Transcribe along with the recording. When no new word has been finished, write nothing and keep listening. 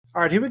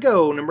All right, here we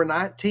go. Number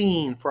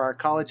 19 for our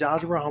college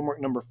algebra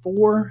homework number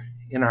 4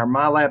 in our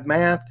MyLab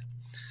math.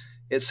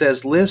 It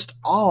says list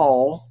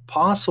all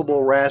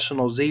possible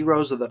rational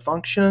zeros of the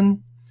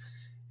function.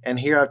 And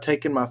here I've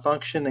taken my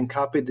function and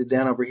copied it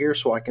down over here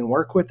so I can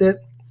work with it.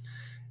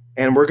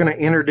 And we're going to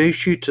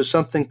introduce you to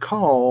something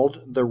called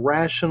the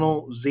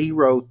rational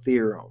zero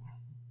theorem.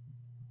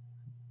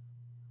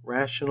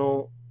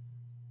 Rational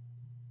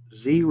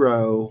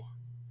zero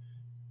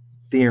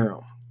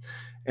theorem.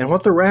 And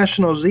what the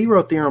rational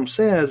zero theorem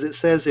says, it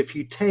says if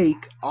you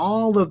take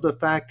all of the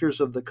factors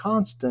of the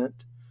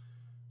constant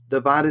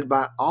divided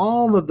by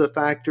all of the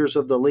factors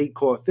of the lead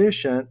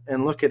coefficient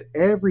and look at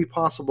every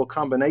possible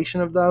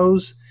combination of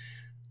those,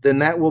 then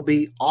that will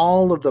be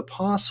all of the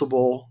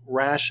possible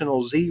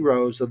rational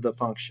zeros of the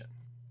function.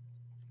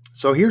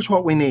 So here's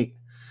what we need.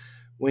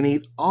 We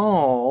need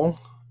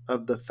all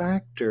of the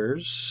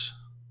factors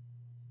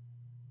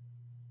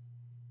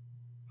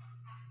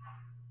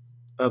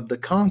of the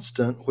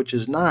constant, which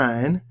is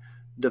 9,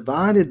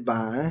 divided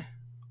by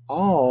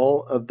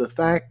all of the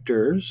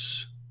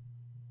factors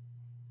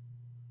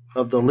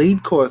of the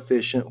lead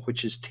coefficient,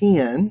 which is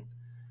 10,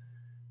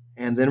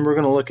 and then we're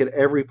going to look at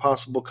every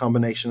possible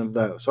combination of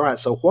those. All right,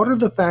 so what are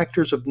the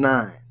factors of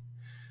 9?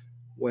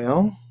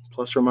 Well,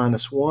 plus or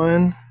minus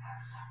 1.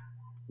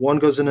 1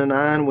 goes into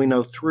 9. We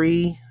know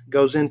 3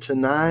 goes into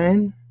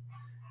 9,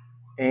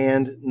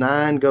 and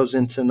 9 goes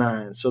into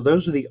 9. So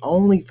those are the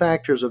only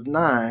factors of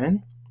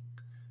 9.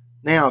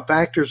 Now,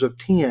 factors of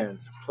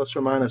 10, plus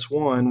or minus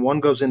 1. 1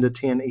 goes into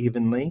 10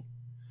 evenly.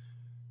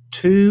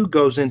 2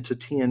 goes into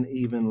 10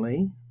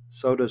 evenly.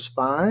 So does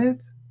 5,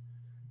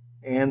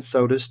 and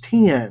so does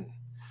 10.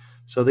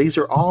 So these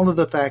are all of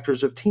the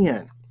factors of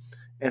 10.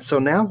 And so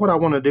now what I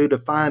want to do to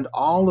find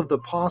all of the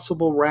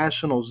possible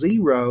rational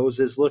zeros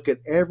is look at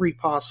every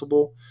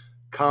possible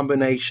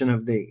combination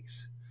of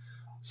these.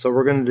 So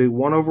we're going to do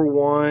 1 over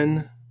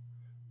 1,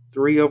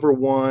 3 over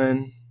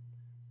 1,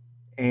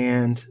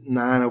 and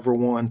 9 over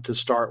 1 to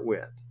start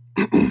with.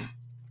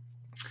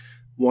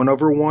 1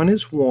 over 1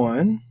 is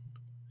 1,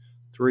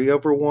 3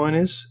 over 1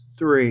 is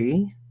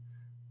 3,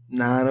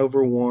 9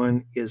 over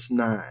 1 is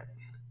 9.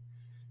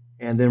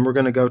 And then we're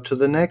going to go to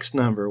the next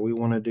number. We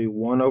want to do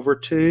 1 over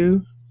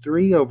 2,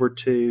 3 over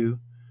 2,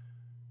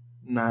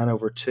 9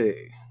 over 2.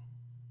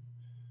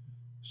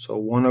 So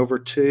 1 over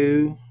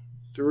 2,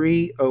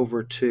 3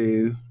 over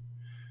 2,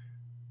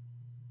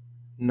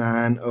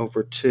 9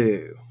 over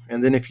 2.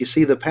 And then if you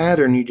see the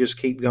pattern, you just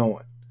keep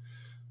going.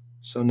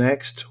 So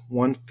next,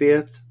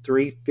 1/5,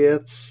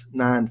 3/5,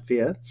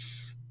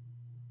 9/5.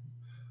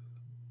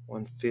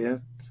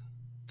 1/5,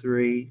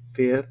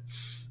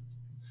 3/5,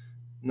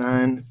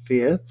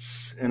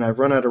 9/5. And I've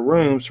run out of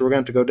room, so we're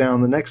going to have to go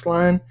down the next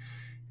line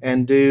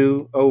and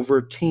do over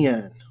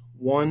 10.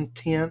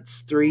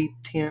 1/10,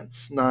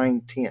 3/10,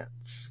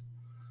 9/10.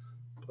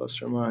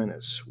 Plus or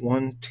minus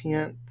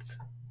 1/10,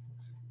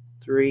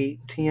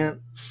 3/10,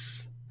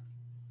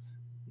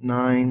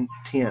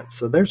 9/10.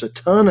 So there's a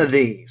ton of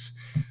these,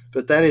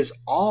 but that is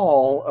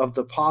all of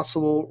the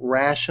possible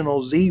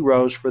rational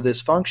zeros for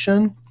this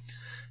function.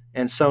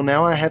 And so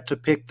now I have to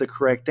pick the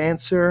correct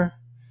answer.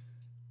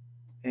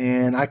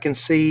 And I can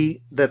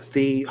see that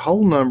the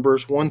whole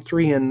numbers 1,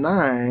 3, and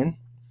 9,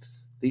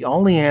 the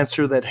only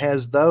answer that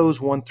has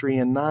those 1, 3,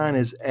 and 9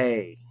 is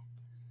A.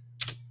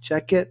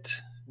 Check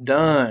it.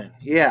 Done.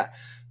 Yeah.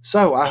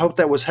 So I hope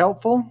that was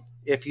helpful.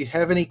 If you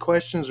have any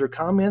questions or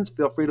comments,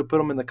 feel free to put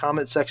them in the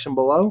comment section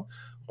below,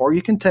 or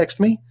you can text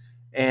me.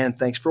 And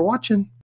thanks for watching.